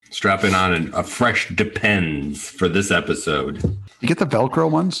strapping on a fresh Depends for this episode. You get the Velcro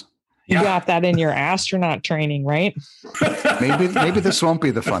ones? You got that in your astronaut training, right? Maybe this won't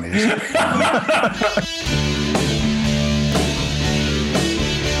be the funniest.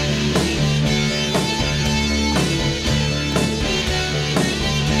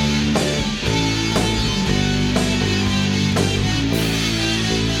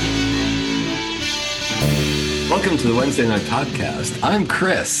 Welcome to the Wednesday Night Podcast. I'm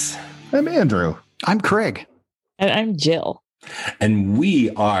Chris. I'm Andrew. I'm Craig. And I'm Jill. And we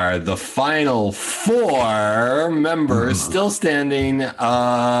are the final four members still standing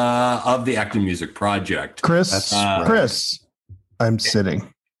of the Acton Music Project. Chris, Chris, I'm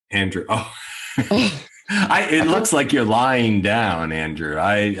sitting. Andrew. Oh, it looks like you're lying down, Andrew.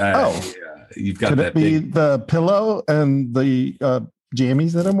 You've got Could that it be big... the pillow and the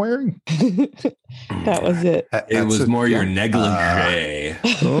jammies that I'm wearing? That was it. It was more your negligee.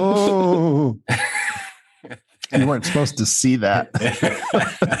 Oh. You weren't supposed to see that.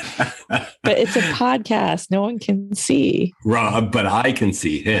 But it's a podcast. No one can see. Rob, but I can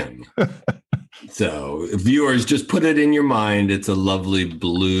see him. So viewers, just put it in your mind. It's a lovely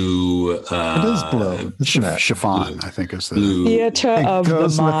blue. It is blue. Chiffon, I think is the blue. Theater of the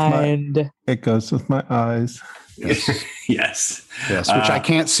mind. It goes with my eyes. Yes. Yes. Yes, which I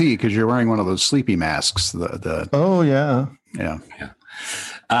can't see because you're wearing one of those sleepy masks. Oh yeah.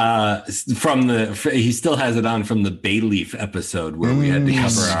 He still has it on from the Bay Leaf episode where we had to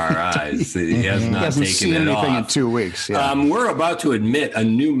cover our eyes. He has not hasn't taken seen it anything in off. 2 weeks. Yeah. We're about to admit a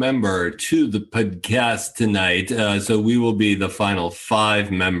new member to the podcast tonight. So we will be the final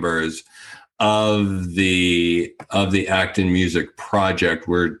 5 members of the Acton Music Project.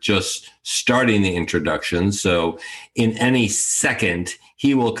 We're just starting the introduction. So in any second,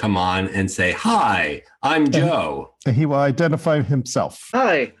 he will come on and say, "Hi, I'm Joe." And he will identify himself.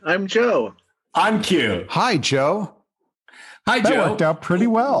 Hi, I'm Joe. I'm Q. Hi, Joe. Hi, That Joe. worked out pretty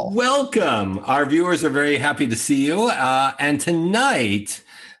well. Welcome. Our viewers are very happy to see you. And tonight,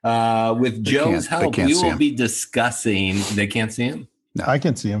 with Joe's help, we will be discussing. They can't see him? No. I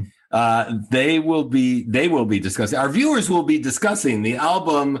can see him. They will be discussing. Our viewers will be discussing the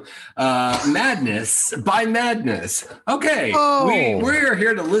album Madness by Madness. Okay, we're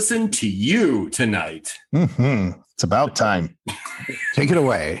here to listen to you tonight. Mm-hmm. It's about time. Take it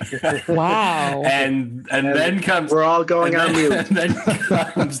away. Wow. And then comes We're all going on mute. And then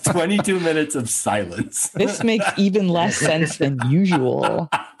comes 22 minutes of silence. This makes even less sense than usual,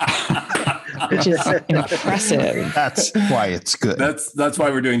 which is impressive. That's why it's good. That's why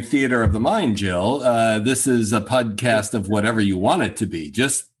we're doing Theater of the Mind, Jill. This is a podcast of whatever you want it to be.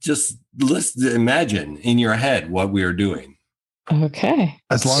 Just imagine in your head what we are doing. Okay.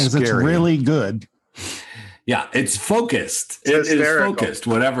 As long as it's really good. Yeah, it's focused. It is focused,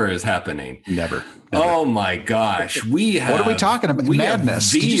 whatever is happening. Never. Oh my gosh. What are we talking about?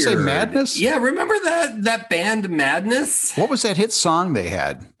 Madness. Did you say Madness? Yeah, remember that band Madness? What was that hit song they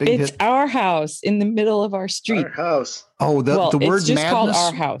had? It's Our House in the middle of our street. Our house. Oh, the word it's just Madness? called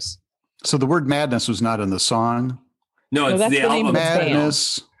Our House. So the word Madness was not in the song? No, it's that's the the name album. of the band.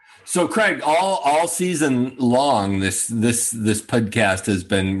 Madness. So Craig, all season long, this podcast has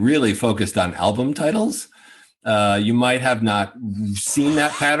been really focused on album titles. You might have not seen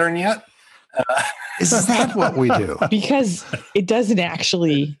that pattern yet. Is that what we do? Because it doesn't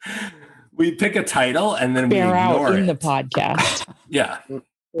actually we pick a title and then we bear ignore out in it. the podcast. Yeah.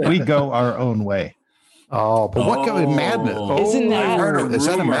 We go our own way. Oh, but what kind of madness? Isn't that- I've heard a rumor. Is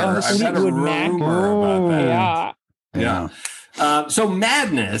that a madness? I've heard a Fleetwood Mac? rumor about that. Yeah. Yeah. So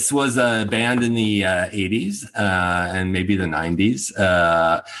Madness was a band in the 80s and maybe the 90s.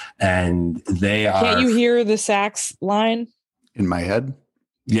 And they are... Can't you hear the sax line? In my head?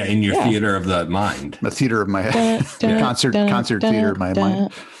 Yeah, in your theater of the mind. The theater of my head. Concert theater of my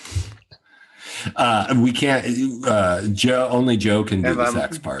mind. We can't... only Joe can do And the I'm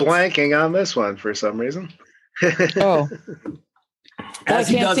sax part. blanking on this one for some reason. Oh. Well, I As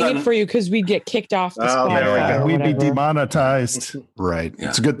he can't does sing on- it for you because we'd get kicked off the Oh, there we Spotify go. or We'd be whatever. demonetized. Right. Yeah.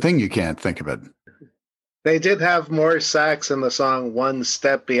 It's a good thing you can't think of it. They did have more sax in the song One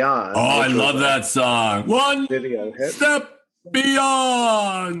Step Beyond. Oh, I which was love a that song. One video hit. step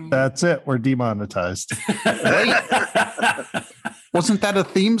beyond. That's it. We're demonetized. Wasn't that a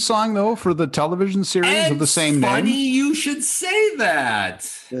theme song, though, for the television series of the same funny name? you should say that.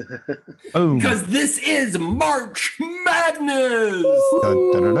 Oh. Because this is March Madness.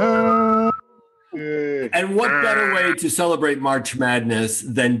 Dun, dun, dun, dun. And what better way to celebrate March Madness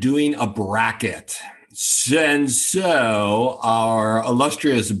than doing a bracket? And so our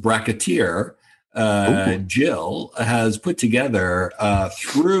illustrious bracketeer Jill has put together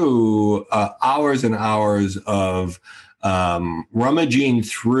through hours and hours of rummaging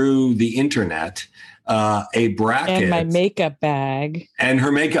through the internet, a bracket And my makeup bag. and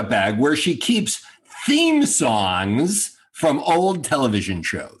her makeup bag where she keeps theme songs from old television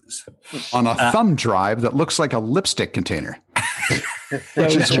shows. On a thumb drive that looks like a lipstick container,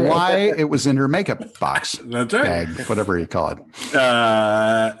 which is true. why it was in her makeup box. That's right. Bag, whatever you call it.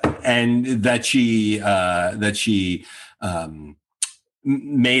 And that she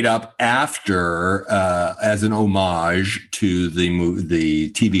made up after as an homage to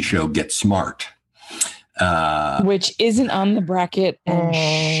the TV show Get Smart. Which isn't on the bracket and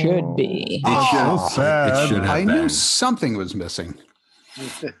should be. It should, so sad. It should have I been. knew something was missing.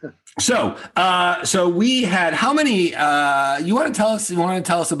 So we had how many? You want to tell us? You want to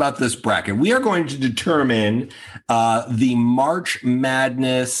tell us about this bracket? We are going to determine the March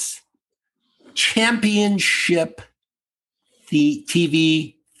Madness Championship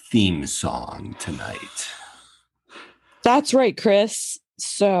TV theme song tonight. That's right, Chris.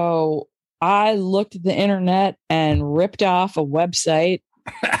 So I looked at the internet and ripped off a website.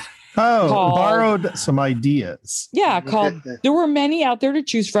 Called- Borrowed some ideas. Yeah, called. There were many out there to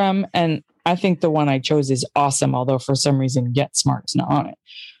choose from, and I think the one I chose is awesome. Although for some reason, Get Smart's not on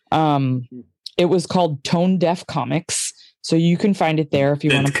it. It was called Tone Deaf Comics, so you can find it there if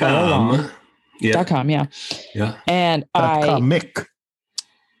you want to follow along. Yeah. .com, yeah. And Comic.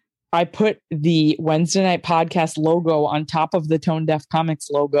 I put the Wednesday Night Podcast logo on top of the Tone Deaf Comics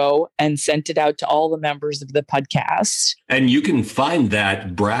logo and sent it out to all the members of the podcast. And you can find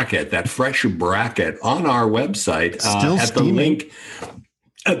that bracket, that fresh bracket, on our website Still at steaming.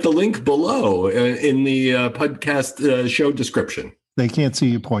 the link below in the podcast show description. They can't see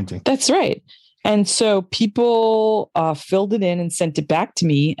you pointing. That's right. And so people filled it in and sent it back to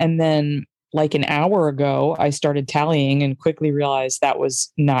me. And then like an hour ago, I started tallying and quickly realized that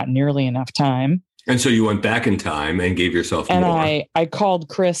was not nearly enough time. And so you went back in time and gave yourself And more. I called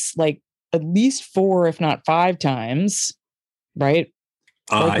Chris like at least 4, if not 5 times. Right.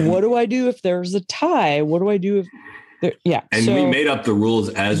 Like, what do I do if there's a tie? What do I do if there, yeah. And so we made up the rules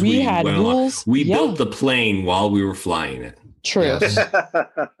as we had went along. rules. We Yeah. built the plane while we were flying it. True. Yes.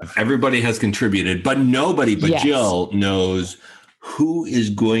 Everybody has contributed, but nobody but Yes. Jill knows who is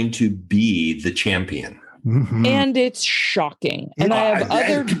going to be the champion. Mhm. And it's shocking. And I have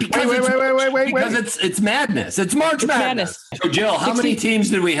other Because it's madness. It's March Madness. So Jill, how many teams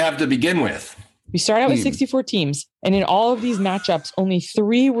did we have to begin with? we started out with Team. 64 teams. And in all of these matchups, only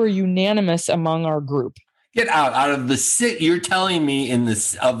 3 were unanimous among our group. Get out of the you're telling me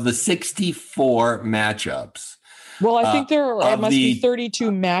of the 64 matchups. Well, I think there must be the-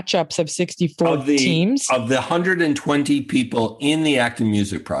 32 matchups of 64 Of the teams. of the 120 people in the Acton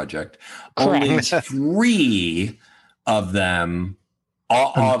Music Project, only Correct. 3 of them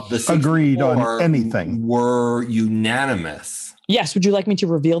of the 64 Agreed on anything. were unanimous. Yes. Would you like me to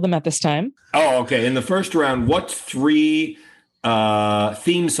reveal them at this time? Oh, okay. In the first round, what 3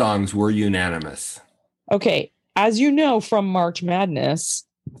 theme songs were unanimous? Okay. As you know from March Madness,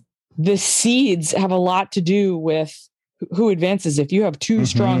 the seeds have a lot to do with who advances. If you have 2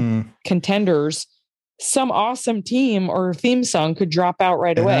 strong Mhm. contenders, some awesome team or theme song could drop out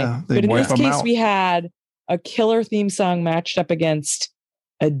right away. Yeah, they But in wipe this them case, out. we had a killer theme song matched up against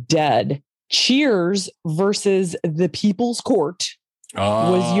a dud. Cheers versus The People's Court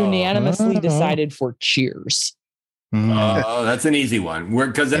was unanimously Oh. decided for Cheers. Mhm. Oh, that's an easy one.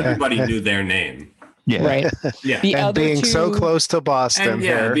 Because everybody knew their name. Yeah. Right. Yeah. The And other being so 2 close to Boston And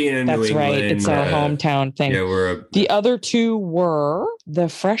yeah, here. being in New That's right. England, It's our hometown thing. Yeah, we're The other 2 were The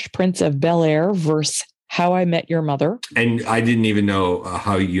Fresh Prince of Bel-Air versus How I Met Your Mother. and I didn't even know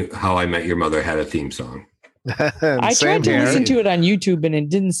how I Met Your Mother had a theme song. I tried to listen to it on YouTube and it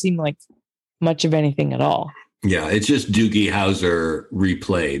didn't seem like much of anything at all. Yeah, it's just Doogie Howser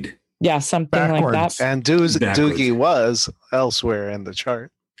replayed. Yeah, something like Backwards. that. And Backwards. Doogie was elsewhere in the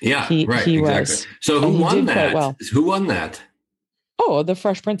chart. Yeah, He exactly. was. So And who he won did quite that? well. Who won that? Oh, The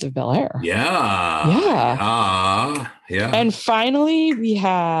Fresh Prince of Bel-Air. Yeah. Yeah. And finally, we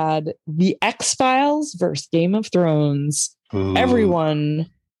had The X-Files versus Game of Thrones. Ooh. Everyone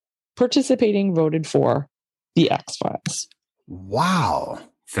participating voted for The X-Files. Wow.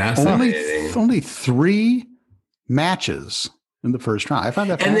 Fascinating. Only 3 matches in the first round. I found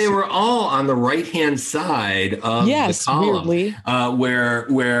that And they fascinating. were all on the right-hand side of Yes, the column, weirdly.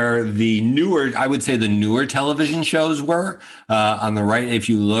 where the newer, I would say the newer television shows were on the right. If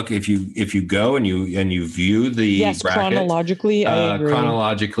you go and you view the Yes, bracket, chronologically, I agree.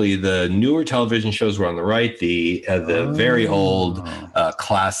 chronologically, the newer television shows were on the right. The very old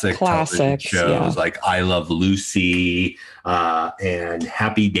classic television Classics, shows yeah. like I Love Lucy and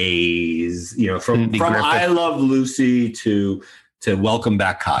Happy Days. From Andy Griffith. I Love Lucy to Welcome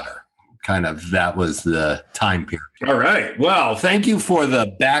Back, Kotter. Kind of that was the time period. All right. Well, thank you for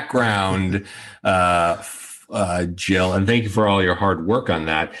the background, Jill, and thank you for all your hard work on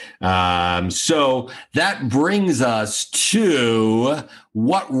that. So that brings us to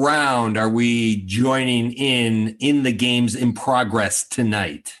what round are we joining in the games in progress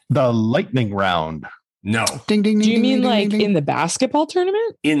tonight? The lightning round. No, Ding, ding, ding, Do you ding, mean ding, like ding, ding. in the basketball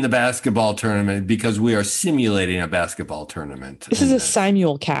tournament? in the basketball tournament, because we are simulating a basketball tournament. This is a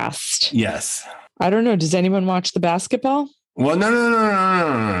Simul cast. Yes. I don't know. Does anyone watch the basketball? Well, no.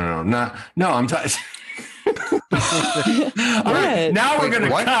 I'm talking. All right, now we're going to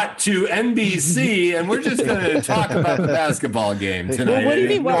what? cut to NBC, and we're just going to talk about the basketball game tonight. Well, what do you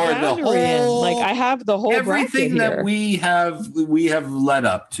mean? What Ignore round the are we in? whole- Like, I have the whole everything bracket that here. we have led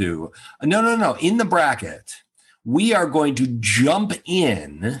up to. No. In the bracket, we are going to jump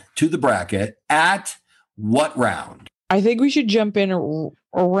in to the bracket at what round? I think we should jump in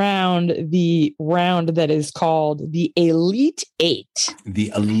around the round that is called the Elite Eight.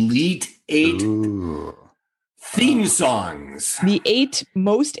 The Elite Eight Ooh. theme songs. The 8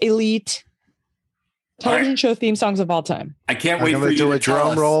 most elite television All right. show theme songs of all time. I can't I'm wait going for to you do to a tell drum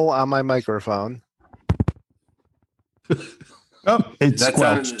us. roll on my microphone. Oh, it's That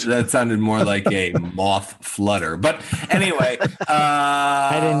squelched. sounded more like a moth flutter. But anyway,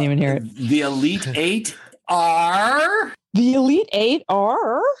 I didn't even hear it. The Elite Eight are The Elite Eight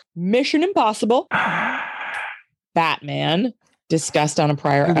are Mission Impossible, Batman, discussed on a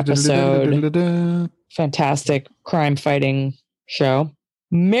prior episode, fantastic crime fighting show,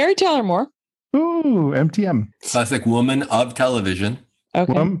 Mary Tyler Moore. Ooh, MTM. classic woman of television.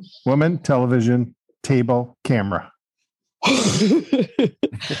 Okay. Woman, television, table, camera.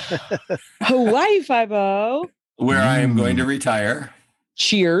 Hawaii Five-O, Where I am going to retire.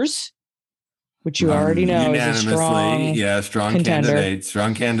 Cheers, which you already know is a strong. strong contender.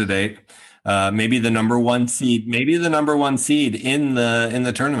 Strong candidate. Maybe the number one seed. Maybe the number one seed in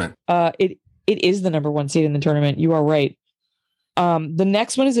the tournament. It is the number one seed in the tournament. You are right. The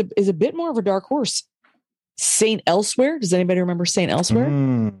next one is a bit more of a dark horse. Saint Elsewhere. Does anybody remember Saint Elsewhere?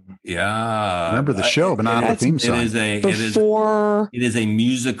 Mm. Yeah, I remember the show, but not the theme It song. is Before it is a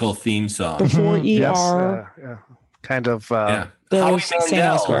musical theme song. before ER, Yes. Yeah. Kind of. Yeah. there Howie was Saint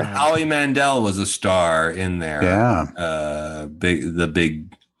Elsewhere. Mandel. Howie Mandel was a star in there. Yeah. Big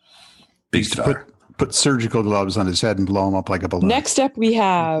Used to star. put surgical gloves on his head and blow him up like a balloon. Next up, we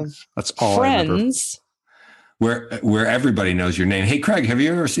have That's all I remember. Friends. Where everybody knows your name. Hey, Craig, have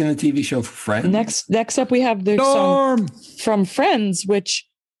you ever seen the TV show Friends? Next up, we have the song from Friends, which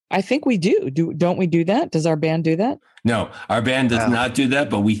I think we do. Don't we do that? Does our band do that? No, our band does No. not do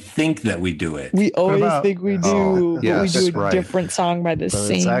that, but we think that we do it. We always about- think we do, Oh, but yes, we do a right. different song by the But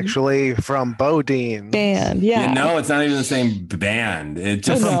same it's actually from Bodine. band. Yeah. No, it's not even the same band. It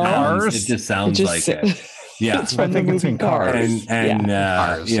just Oh, no. sounds. It just sounds It like just- it. Yeah. It's from I think the it's movie in Cars. And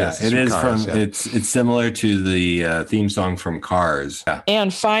Cars, yeah, yes, it from is Cars, from. yeah. It's similar to the theme song from Cars. Yeah.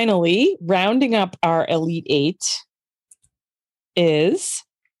 And finally, rounding up our Elite Eight is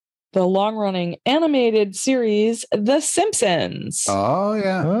the long-running animated series The Simpsons. Oh,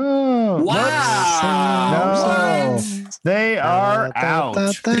 yeah. Oh, Wow. No. They are out.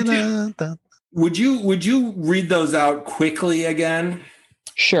 Would you read those out quickly again?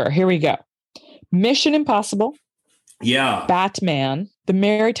 Sure, here we go. Mission Impossible, Yeah. Batman, The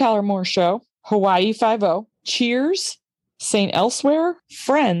Mary Tyler Moore Show, Hawaii Five-O, Cheers, Saint Elsewhere,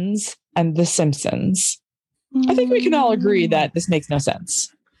 Friends, and The Simpsons. I think we can all agree that this makes no sense.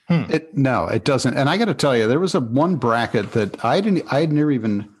 No, it doesn't. And I got to tell you, there was one bracket that I had never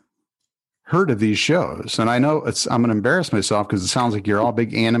even heard of these shows. And I know I'm going to embarrass myself because it sounds like you're all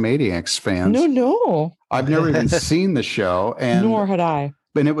big Animaniacs fans. No, I've never even seen the show. nor had I.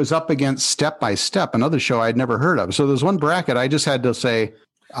 And it was up against Step by Step, another show I'd never heard of. So there's one bracket I just had to say,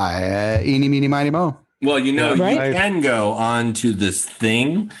 eeny, meeny, miny, mo. Well, you Right. you can go on to this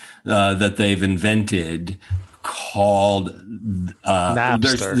thing that they've invented called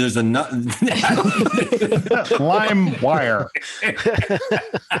Napster. there's a Lime wire.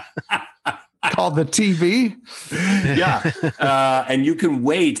 called the TV. Yeah. And you can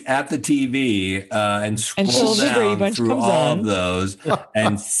wait at the TV and scroll Until the Brady down Bunch through comes all on. of those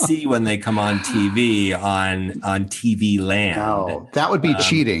and see when they come on TV on TV Land. No, that would be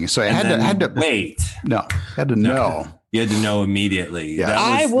cheating. So I And then had to wait. No, had to know. You had to know immediately. Yeah.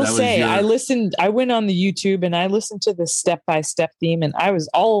 I will say, your- I went on the YouTube and I listened to the step-by-step theme, and I was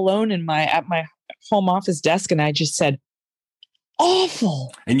all alone at my home office desk, and I just said,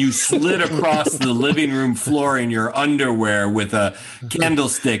 awful. And you slid across the living room floor in your underwear with a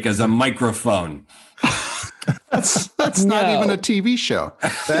candlestick as a microphone. That's not No. even a TV show.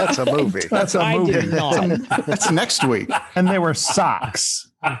 That's a movie. That's a I movie. did not. That's next week. And they were socks.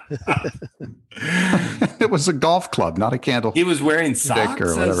 It was a golf club, not a candle. He was wearing socks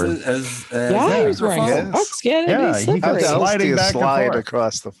or whatever. as Yeah, he was wearing Yes. socks. Yeah, Yeah, he's he How slippery. was else do sliding you back and slide forth.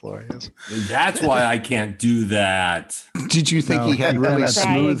 across the floor? Yes. That's why I can't do that. Did you think No, he had really try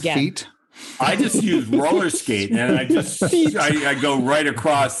smooth again. feet? I just use roller skate and I go right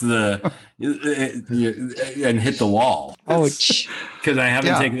across the and hit the wall Ouch. because I haven't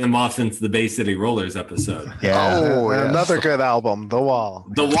Yeah. taken them off since the Bay City Rollers episode. Yeah. Oh, yeah. Another good album, The Wall.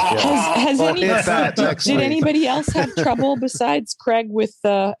 The wall. Has We'll any, hit that next did week. anybody else have trouble besides Craig with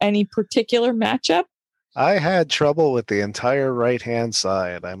any particular matchup? I had trouble with the entire right-hand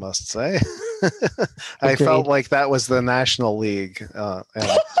side, I must say. I Agreed. felt like that was the National League. And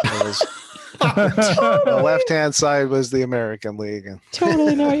it was, the left-hand side was the American League.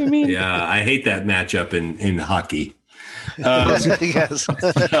 Totally know what you mean. Yeah, I hate that matchup in hockey. Yes.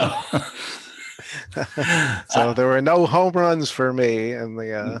 So there were no home runs for me in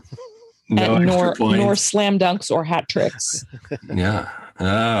the No And extra nor points. slam dunks or hat tricks. Yeah.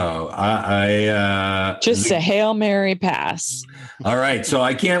 Oh, I Just a Hail Mary pass. all right. So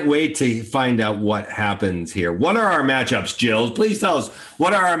I can't wait to find out what happens here. What are our matchups, Jill? Please tell us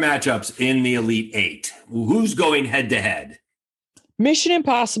what are our matchups in the Elite Eight? Who's going head to head? Mission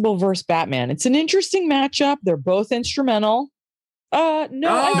Impossible versus Batman. It's an interesting matchup. They're both instrumental. I guess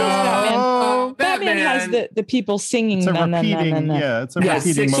Batman. Oh, Batman has the people singing. It's a na, na, na, repeating, na, na. yeah, it's a Yeah,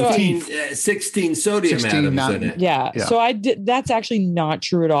 repeating 16, motif. 16 sodium 16 atoms not- in it. Yeah. Yeah. So I did. That's actually not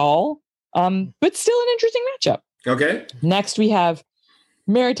true at all. But still an interesting matchup. Okay. Next we have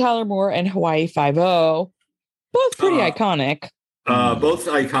Mary Tyler Moore and Hawaii Five-0. Both pretty iconic. Both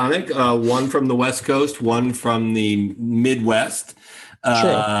iconic. One from the West Coast, one from the Midwest.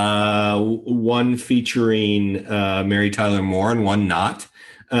 One featuring Mary Tyler Moore and one not.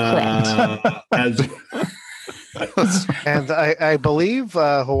 As and I believe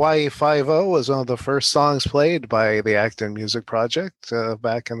Hawaii Five-0 was one of the first songs played by the Acton Music Project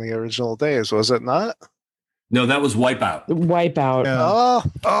back in the original days, was it not? no, that was Wipeout. Wipeout. Yeah.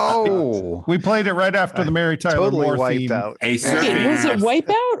 Oh, We played it right after the Mary Tyler Totally Moore wiped theme. out. A Okay, surfing. was it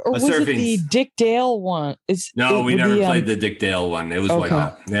Wipeout or A was it surfing- the Dick Dale one? No, we never the, played the Dick Dale one. It was Okay.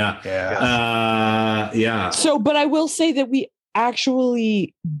 Wipeout. Yeah. Yeah. Yeah. So, but I will say that we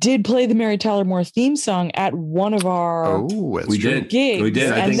actually did play the Mary Tyler Moore theme song at one of our it's We true. did. gigs, We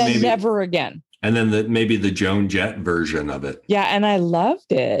did. I and think then maybe- never again. And then maybe the Joan Jett version of it. Yeah, and I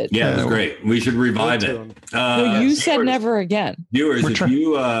loved it. Yeah, it was Yeah. great. We should revive Good it. tune. No, you said viewers- never again. Viewers, We're if try-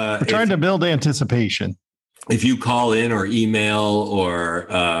 you We're trying to build anticipation. if you call in or email or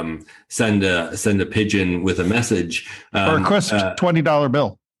send a pigeon with a message Or a crisp $20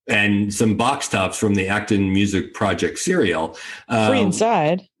 bill. and some box tops from the Acton Music Project cereal, Free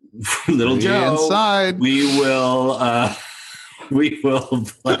inside. Little Free Joe, inside. we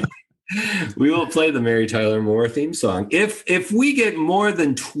will play the Mary Tyler Moore theme song. If we get more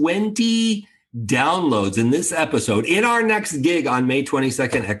than 20 downloads in this episode, in our next gig on May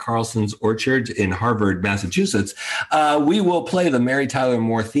 22nd at Carlson's Orchard in Harvard, Massachusetts, we will play the Mary Tyler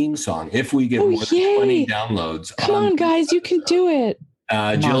Moore theme song if we get Oh, more than yay. 20 downloads. Come on, guys, you can do it. Jill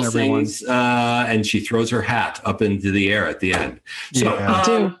on, everyone. sings and she throws her hat up into the air at the end. So, Yeah.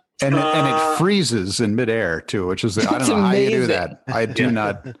 Do. And it freezes in midair too, which is I don't That's know how you do amazing. that. I do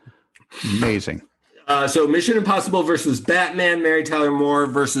not. Amazing. So Mission Impossible versus Batman, Mary Tyler Moore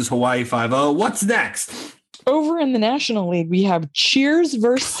versus Hawaii Five-0. What's next? Over in the National League, we have Cheers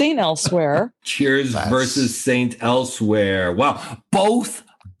versus St. Elsewhere. Cheers That's- versus Saint Elsewhere. Wow. Both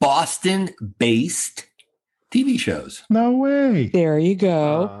Boston-based TV shows. No way. There you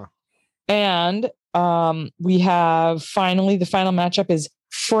go. And we have finally the final matchup is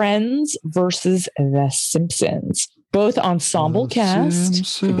Friends versus The Simpsons. Both ensemble cast.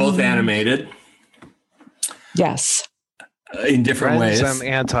 Simpsons. Both animated Yes. in different Friends ways. and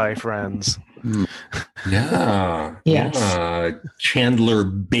anti-friends. Yeah. Yes. Yeah. Chandler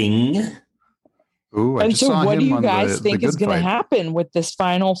Bing. Ooh, I And just so saw what do him you on guys the think is Good going to Fight. happen with this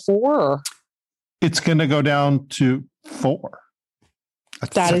final four? It's going to go down to 4.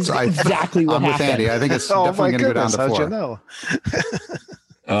 That is exactly what I'm with happened. Andy. I think it's Oh definitely my going to go down goodness! to How'd 4. you know?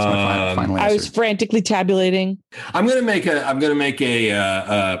 That's my final I was answer. frantically tabulating. I'm gonna make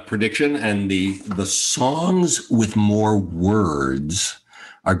a prediction, and the songs with more words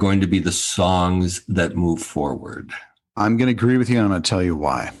are going to be the songs that move forward, I'm going to agree with you, and I'm going to tell you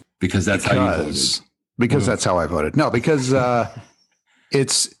why. because that's how you voted. Because that's how I voted. No, because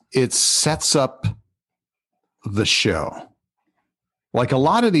it sets up the show. Like a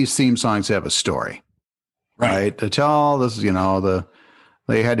lot of these theme songs have a story, right? To tell this,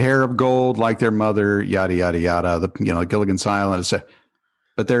 they had hair of gold like their mother, yada yada yada. Gilligan's Island,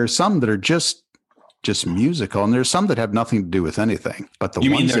 but there are some that are just musical, and there's some that have nothing to do with anything. But the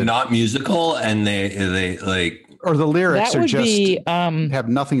You ones mean they're that, not musical, and they like or the lyrics That are would just be have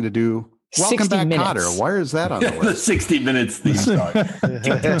nothing to do. Welcome 60 back, Minutes. Cotter. Why is that on the the list? 60 Minutes theme song.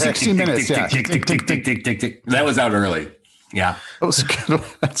 60 Minutes, yeah. Tick, tick, tick, tick, tick, tick, tick. That was out early. Yeah.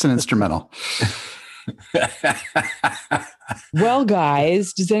 That's an instrumental. Well,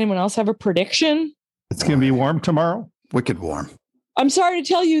 guys, does anyone else have a prediction? It's going to be warm tomorrow. Wicked warm. I'm sorry to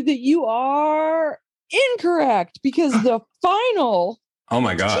tell you that you are incorrect, because the final Oh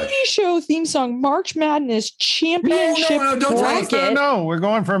my gosh. TV show theme song March Madness Championship No, don't tell us bracket. No, we're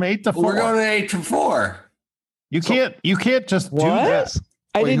going from 8 to 4. We're going to 8 to 4. You can't just do What? this.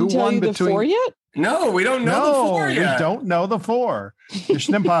 I Wait, who didn't tell won you the between- 4 yet. No, we don't know the 4 we yet. don't know the 4.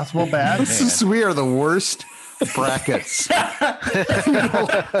 Mission Impossible Bad Man. We are the worst brackets.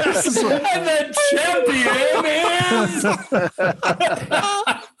 This is what- And the champion is.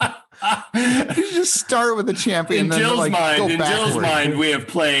 you just start with the champion. In then Jill's like, go mind,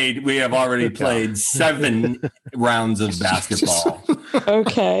 backward. we have already played 7 rounds of basketball.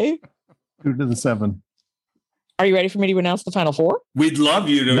 Okay. 2 to the 7. Are you ready for me to announce the final 4? We'd love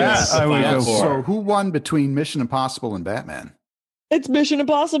you to That announce the I would final go four. So who won between Mission Impossible and Batman? It's Mission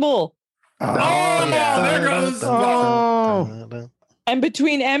Impossible. Oh, there goes. Oh. And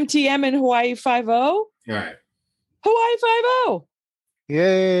between MTM and Hawaii 5-0, All right. Hawaii 5-0.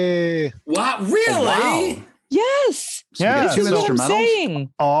 Yay! Wow, really? Wow. Yes. Yeah, This is two what I'm instrumentals? saying.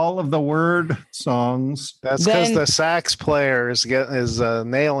 All of the word songs. That's because Then- the sax player is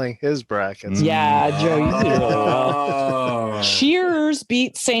nailing his brackets. Yeah, Joe, you did really well. Oh. Cheers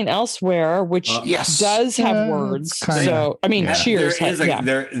beat St. Elsewhere, which Yes. does have Yeah, words. kinda. So, I mean, Yeah, Cheers.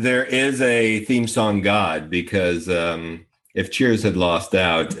 there is a theme song god, because if Cheers had lost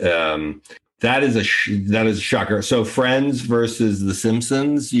out, that is a shocker. So Friends versus The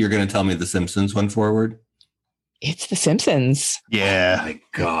Simpsons. You're going to tell me The Simpsons went forward? It's The Simpsons. Oh my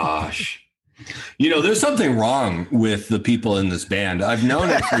gosh. There's something wrong with the people in this band. I've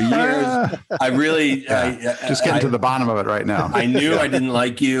known it for years. I really Just getting to the bottom of it right now. I knew I didn't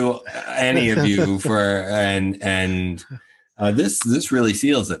like you, any of you, this really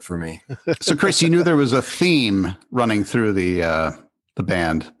seals it for me. So, Chris, you knew there was a theme running through the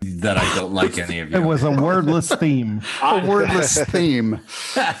band. That I don't like any of you. It was a wordless theme. A wordless theme.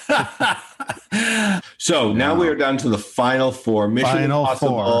 So now we are down to the final 4. Mission Final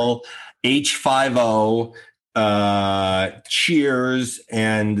Impossible, H5O, Cheers,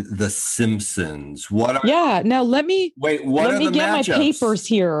 and The Simpsons. What are Yeah. Now let me get get my papers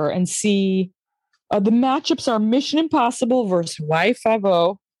here and see. The matchups are Mission Impossible versus Hawaii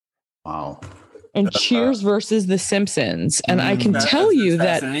 5-0 Wow. and Cheers versus The Simpsons. And I can tell you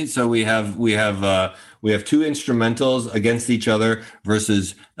that So we have 2 instrumentals against each other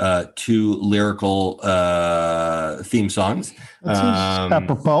versus 2 lyrical theme songs.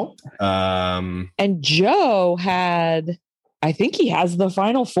 Apropos. and Joe I think he has the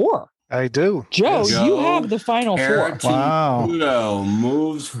final 4. I do. Joe, Yes. you have the final 4. Eric Wow. Pluto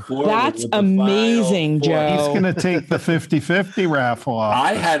moves forward. That's with the amazing, final 4. Joe. He's going to take the 50-50 raffle off.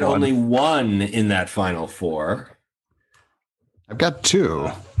 I this had one. only 1 in that final 4. I've got 2.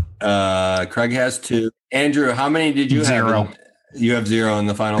 Craig has 2. Andrew, how many did you 0. have? You have 0 in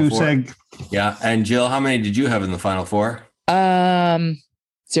the final Goose 4. egg. Yeah. And Jill, how many did you have in the final 4? 0. All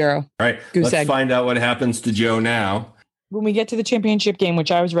right. Goose let's egg. find out what happens to Joe now. When we get to the championship game,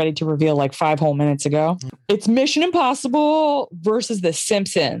 which I was ready to reveal like 5 whole minutes ago, it's Mission Impossible versus The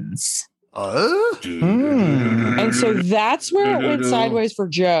Simpsons. And so that's where it went sideways for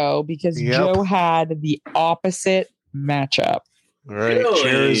Joe, because Yep. Joe had the opposite matchup. Right. Really?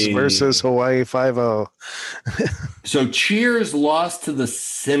 Cheers versus Hawaii 5-0. So Cheers lost to The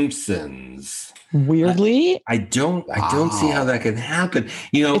Simpsons. Weirdly, I don't see how that can happen.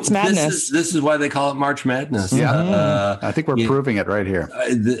 It's madness. This is why they call it March Madness. Yeah. I think we're you- proving it right here.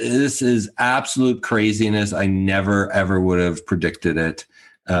 This is absolute craziness. I never ever would have predicted it.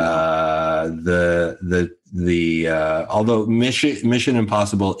 Although Mission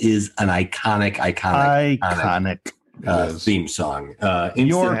Impossible is an iconic theme song.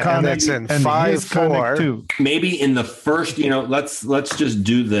 Your and comic it's in and his 5/4. comic too. Maybe in the first, let's just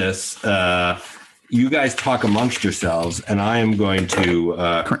do this. You guys talk amongst yourselves, and I am going to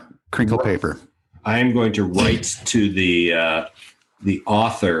Crinkle paper. I am going to write to the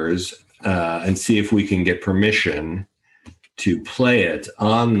authors and see if we can get permission to play it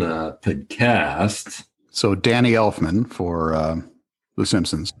on the podcast. So Danny Elfman for The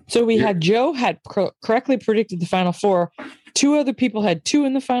Simpsons. So we had Joe had correctly predicted the final four. Two other people had 2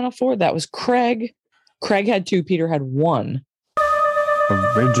 in the final four. That was Craig. Craig had 2. Peter had 1.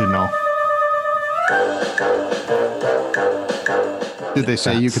 Original. Did they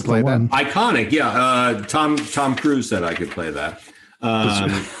say you could play that? one. Iconic, yeah. Tom Cruise said I could play that.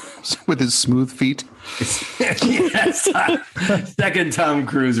 With his smooth feet. Yes. Second Tom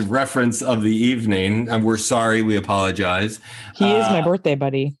Cruise reference of the evening. And we're sorry. We apologize. He is my birthday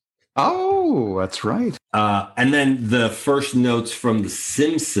buddy. Oh, that's right. And then the first notes from The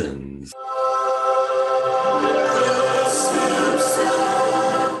Simpsons.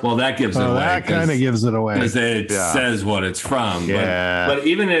 Well, that gives it away. That kind of gives it away. Because it says what it's from. Yeah. But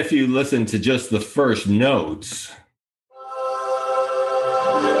even if you listen to just the first notes.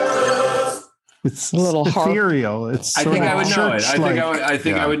 It's A little harp. ethereal. It's I sort think of I would know it. I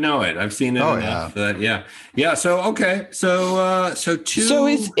think Yeah. I would know it. I've seen it Oh, enough. Yeah. So okay. So 2. So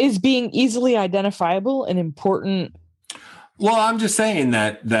is being easily identifiable an important? Well, I'm just saying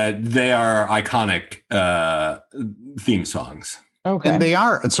that they are iconic theme songs. Okay. And they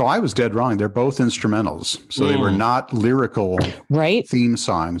are. And so I was dead wrong. They're both instrumentals. So they were not lyrical Right. theme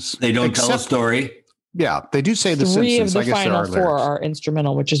songs. They don't tell a Except- story. Yeah, they do say The 3 Simpsons. of I the guess there final are 4 lyrics. are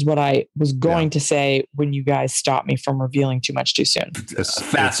instrumental, which is what I was going to say when you guys stopped me from revealing too much too soon. It's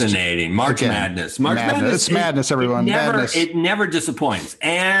Fascinating. March again, Madness. It's madness, everyone. Madness. It never disappoints.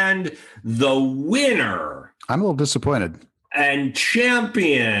 And the winner I'm a little disappointed. and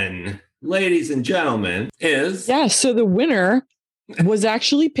champion, ladies and gentlemen, is Yeah. So the winner was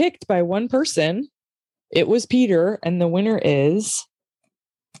actually picked by one person. It was Peter, and the winner is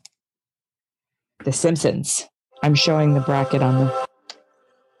The Simpsons. I'm showing the bracket on the.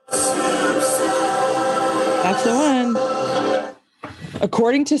 That's the one.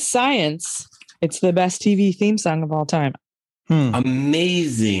 According to science, it's the best TV theme song of all time.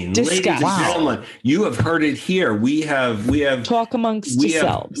 amazing. Discuss. Ladies and Wow. gentlemen, you have heard it here. We have Talk amongst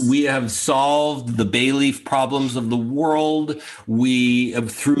yourselves. We have solved the bay leaf problems of the world. We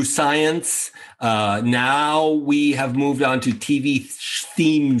through science. Now we have moved on to TV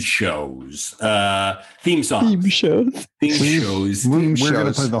theme shows, theme songs, Theme shows. theme shows, We're going to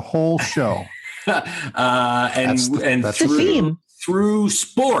shows. play the whole show. That's The through, theme. through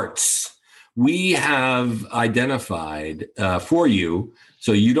sports, we have identified for you,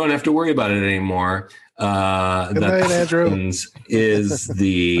 so you don't have to worry about it anymore. Good night, Andrew. Simpsons is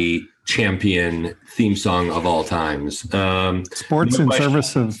the champion theme song of all times. Sports No in question.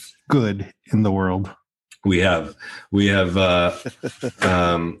 service of good in the world. We have. I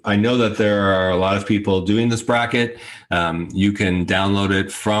know that there are a lot of people doing this bracket. You can download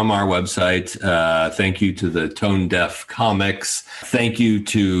it from our website. Thank you to the Tone Deaf Comics. Thank you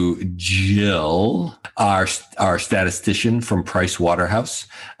to Jill, our statistician from Price Waterhouse.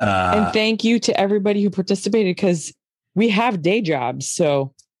 And thank you to everybody who participated because we have day jobs.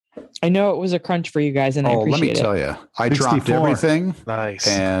 So I know it was a crunch for you guys, and I Oh, let me appreciate it. tell you, I dropped 64. everything, Nice.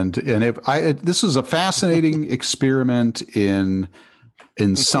 and this is a fascinating experiment in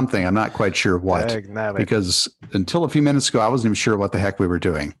something. I'm not quite sure what, Dagnabbit. because until a few minutes ago, I wasn't even sure what the heck we were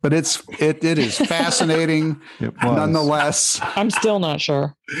doing. But it is fascinating, It was. nonetheless. I'm still not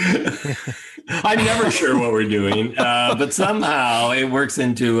sure. I'm never sure what we're doing, but somehow it works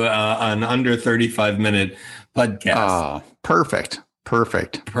into an under 35-minute podcast.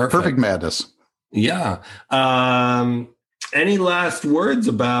 Perfect madness. Yeah. Any last words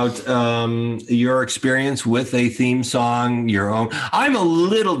about your experience with a theme song, your own? I'm a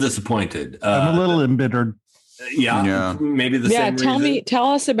little disappointed. I'm a little embittered. Yeah. Maybe the same reason.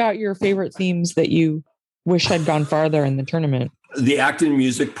 Tell us about your favorite themes that you wish had gone farther in the tournament. The Acton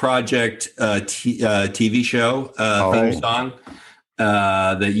Music Project TV show theme song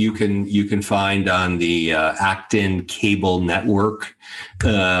that you can find on the Acton cable network.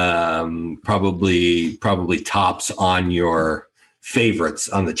 Probably tops on your favorites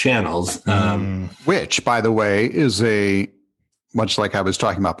on the channels. Which, by the way, is much like I was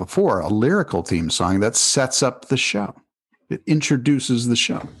talking about before, a lyrical theme song that sets up the show. It introduces the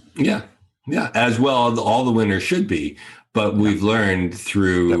show. Yeah, as well. All the winners should be. but we've learned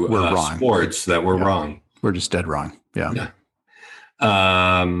through That we're wrong. sports that we're wrong. We're just dead wrong. Yeah.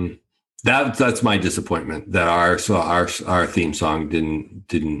 That's my disappointment that our theme song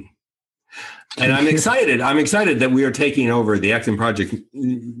didn't. And I'm excited. I'm excited that we are taking over the Acton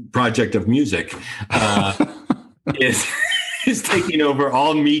Project of Music. Is taking over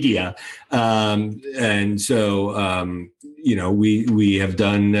all media, and so we have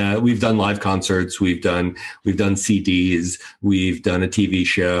done we've done live concerts, we've done CDs, we've done a TV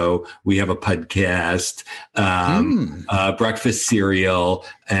show, we have a podcast, breakfast cereal,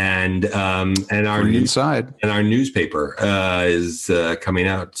 and our our newspaper is coming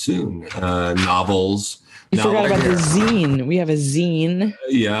out soon. Novels. You forgot about the zine. We have a zine.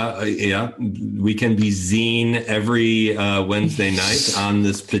 Yeah. We can be zine every Wednesday night on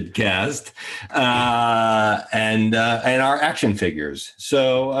this podcast, and our action figures.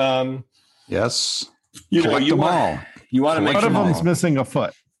 So yes, collect them all. You want to make one of them them's all. missing a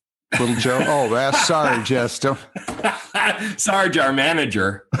foot. Little Joe. Oh, sorry, Jess. Sarge, our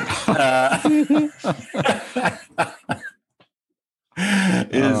manager.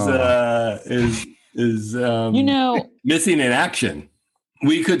 Is missing in action.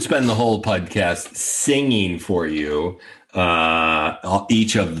 We could spend the whole podcast singing for you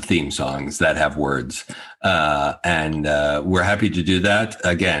each of the theme songs that have words, and we're happy to do that.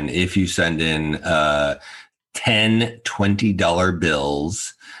 Again, if you send in $10, $20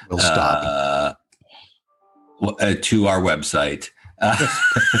 bills, we'll stop to our website.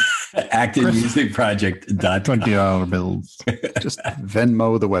 ActonMusicProject.com. $20 bills. Just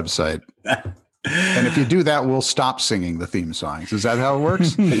Venmo the website. And if you do that, we'll stop singing the theme songs. Is that how it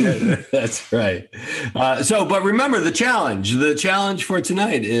works? That's right. But remember the challenge. The challenge for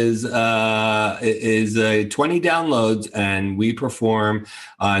tonight is 20 downloads, and we perform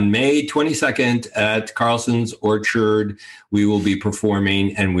on May 22nd at Carlson's Orchard. We will be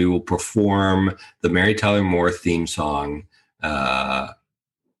performing, and we will perform the Mary Tyler Moore theme song. A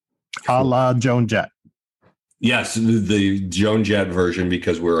la Joan Jett. Yes, the Joan Jett version,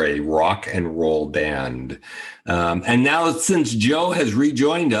 because we're a rock and roll band. And now, since Joe has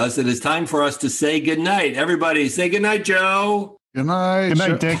rejoined us, it is time for us to say goodnight. Everybody say goodnight, Joe. Good night. Good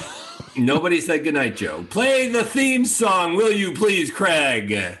night, Dick. Nobody said goodnight, Joe. Play the theme song, will you please, Craig?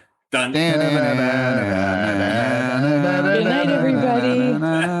 Dun. Good night, everybody.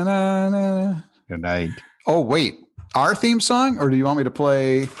 Good night. Oh, wait. Our theme song? Or do you want me to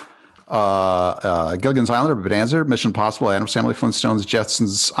play Gilligan's Island or Bonanza, Mission Impossible, Addams Family, Flintstones,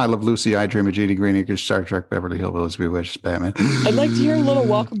 Jetsons, I Love Lucy, I Dream of Jeannie, Green Acres, Star Trek, Beverly Hillbillies, Bewitched, Batman? I'd like to hear a little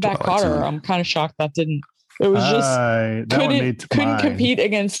Welcome Back, Kotter. I'm kind of shocked that didn't. It was just couldn't compete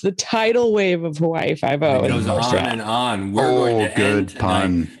against the tidal wave of Hawaii Five-0. It goes on and on. We're going to end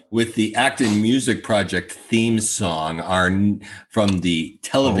tonight with the Acton Music Project theme song, from the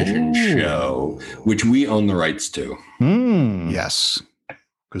television show, which we own the rights to. Yes,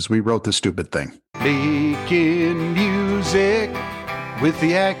 because we wrote the stupid thing. Making music with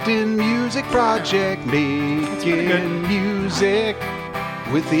the Acton Music Project. Making music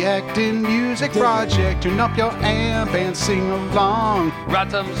with the Acton Music Project. Tune up your amp and sing along.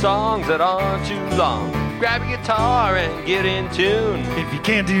 Write some songs that aren't too long. Grab a guitar and get in tune. If you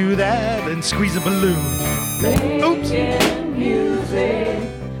can't do that, then squeeze a balloon. Making music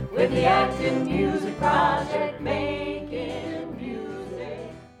with the Acton Music Project.